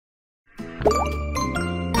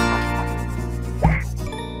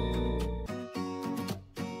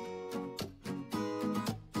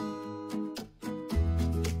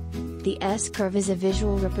The S-curve is a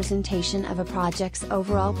visual representation of a project's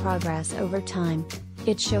overall progress over time.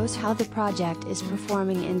 It shows how the project is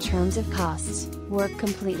performing in terms of costs, work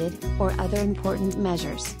completed, or other important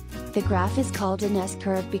measures. The graph is called an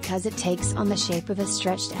S-curve because it takes on the shape of a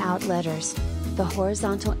stretched out letters. The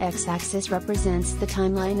horizontal x-axis represents the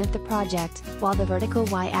timeline of the project, while the vertical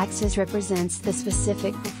y-axis represents the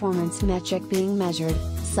specific performance metric being measured,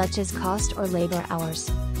 such as cost or labor hours.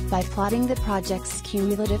 By plotting the project's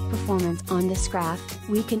cumulative performance on this graph,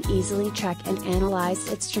 we can easily track and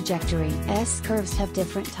analyze its trajectory. S-curves have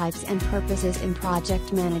different types and purposes in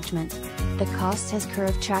project management. The cost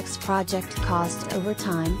S-curve tracks project cost over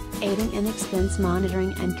time, aiding in expense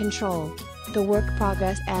monitoring and control. The work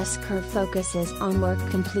progress S-curve focuses on work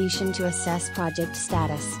completion to assess project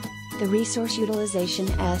status. The resource utilization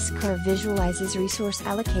S-curve visualizes resource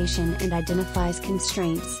allocation and identifies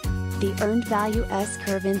constraints. The earned value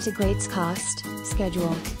S-curve integrates cost,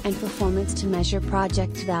 schedule, and performance to measure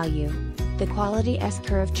project value. The quality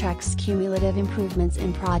S-curve tracks cumulative improvements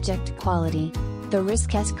in project quality. The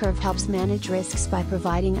risk S-curve helps manage risks by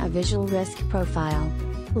providing a visual risk profile.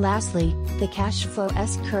 Lastly, the cash flow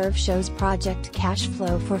S-curve shows project cash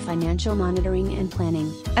flow for financial monitoring and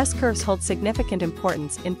planning. S-curves hold significant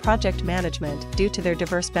importance in project management due to their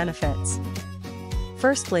diverse benefits.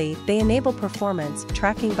 Firstly, they enable performance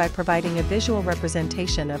tracking by providing a visual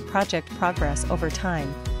representation of project progress over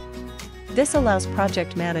time. This allows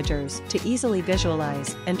project managers to easily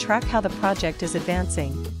visualize and track how the project is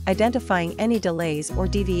advancing, identifying any delays or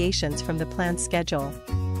deviations from the planned schedule.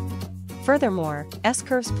 Furthermore,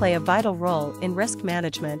 S-curves play a vital role in risk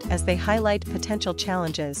management as they highlight potential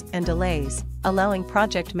challenges and delays, allowing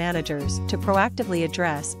project managers to proactively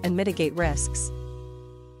address and mitigate risks.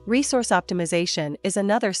 Resource optimization is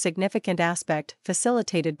another significant aspect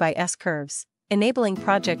facilitated by S-curves, enabling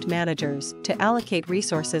project managers to allocate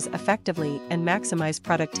resources effectively and maximize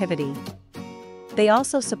productivity. They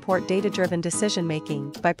also support data-driven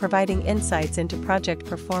decision-making by providing insights into project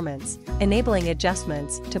performance, enabling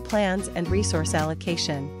adjustments to plans and resource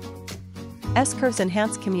allocation. S-curves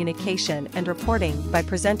enhance communication and reporting by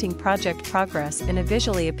presenting project progress in a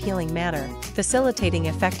visually appealing manner, facilitating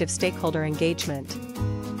effective stakeholder engagement.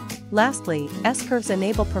 Lastly, S-curves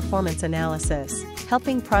enable performance analysis,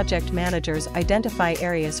 helping project managers identify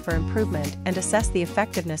areas for improvement and assess the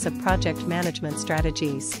effectiveness of project management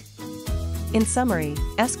strategies. In summary,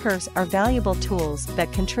 S-curves are valuable tools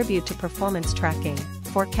that contribute to performance tracking,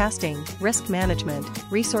 forecasting, risk management,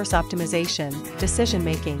 resource optimization,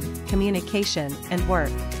 decision-making, communication, and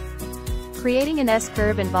work. Creating an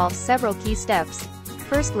S-curve involves several key steps.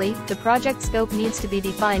 Firstly, the project scope needs to be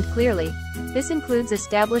defined clearly. This includes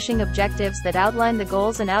establishing objectives that outline the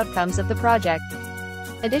goals and outcomes of the project.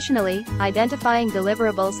 Additionally, identifying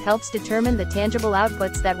deliverables helps determine the tangible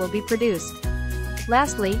outputs that will be produced.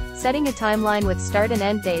 Lastly, setting a timeline with start and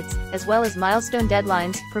end dates, as well as milestone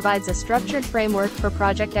deadlines, provides a structured framework for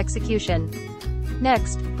project execution.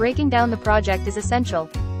 Next, breaking down the project is essential.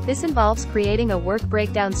 This involves creating a work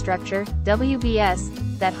breakdown structure,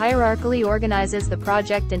 WBS, that hierarchically organizes the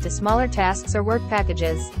project into smaller tasks or work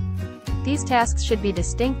packages. These tasks should be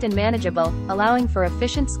distinct and manageable, allowing for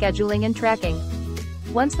efficient scheduling and tracking.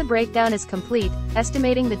 Once the breakdown is complete,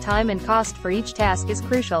 estimating the time and cost for each task is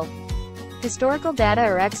crucial. Historical data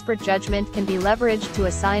or expert judgment can be leveraged to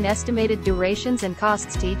assign estimated durations and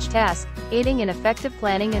costs to each task, aiding in effective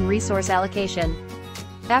planning and resource allocation.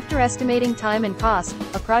 After estimating time and cost,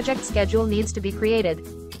 a project schedule needs to be created.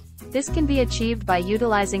 This can be achieved by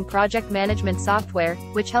utilizing project management software,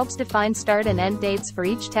 which helps define start and end dates for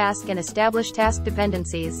each task and establish task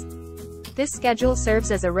dependencies. This schedule serves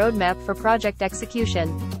as a roadmap for project execution.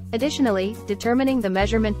 Additionally, determining the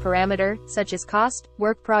measurement parameter, such as cost,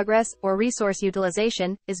 work progress, or resource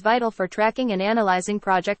utilization, is vital for tracking and analyzing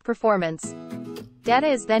project performance. Data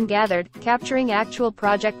is then gathered, capturing actual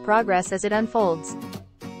project progress as it unfolds.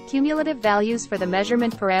 Cumulative values for the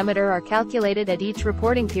measurement parameter are calculated at each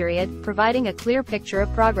reporting period, providing a clear picture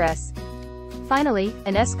of progress. Finally,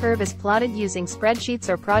 an S-curve is plotted using spreadsheets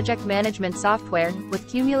or project management software, with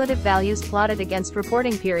cumulative values plotted against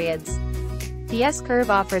reporting periods. The S-curve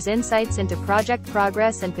offers insights into project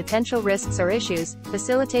progress and potential risks or issues,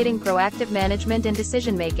 facilitating proactive management and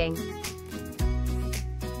decision-making.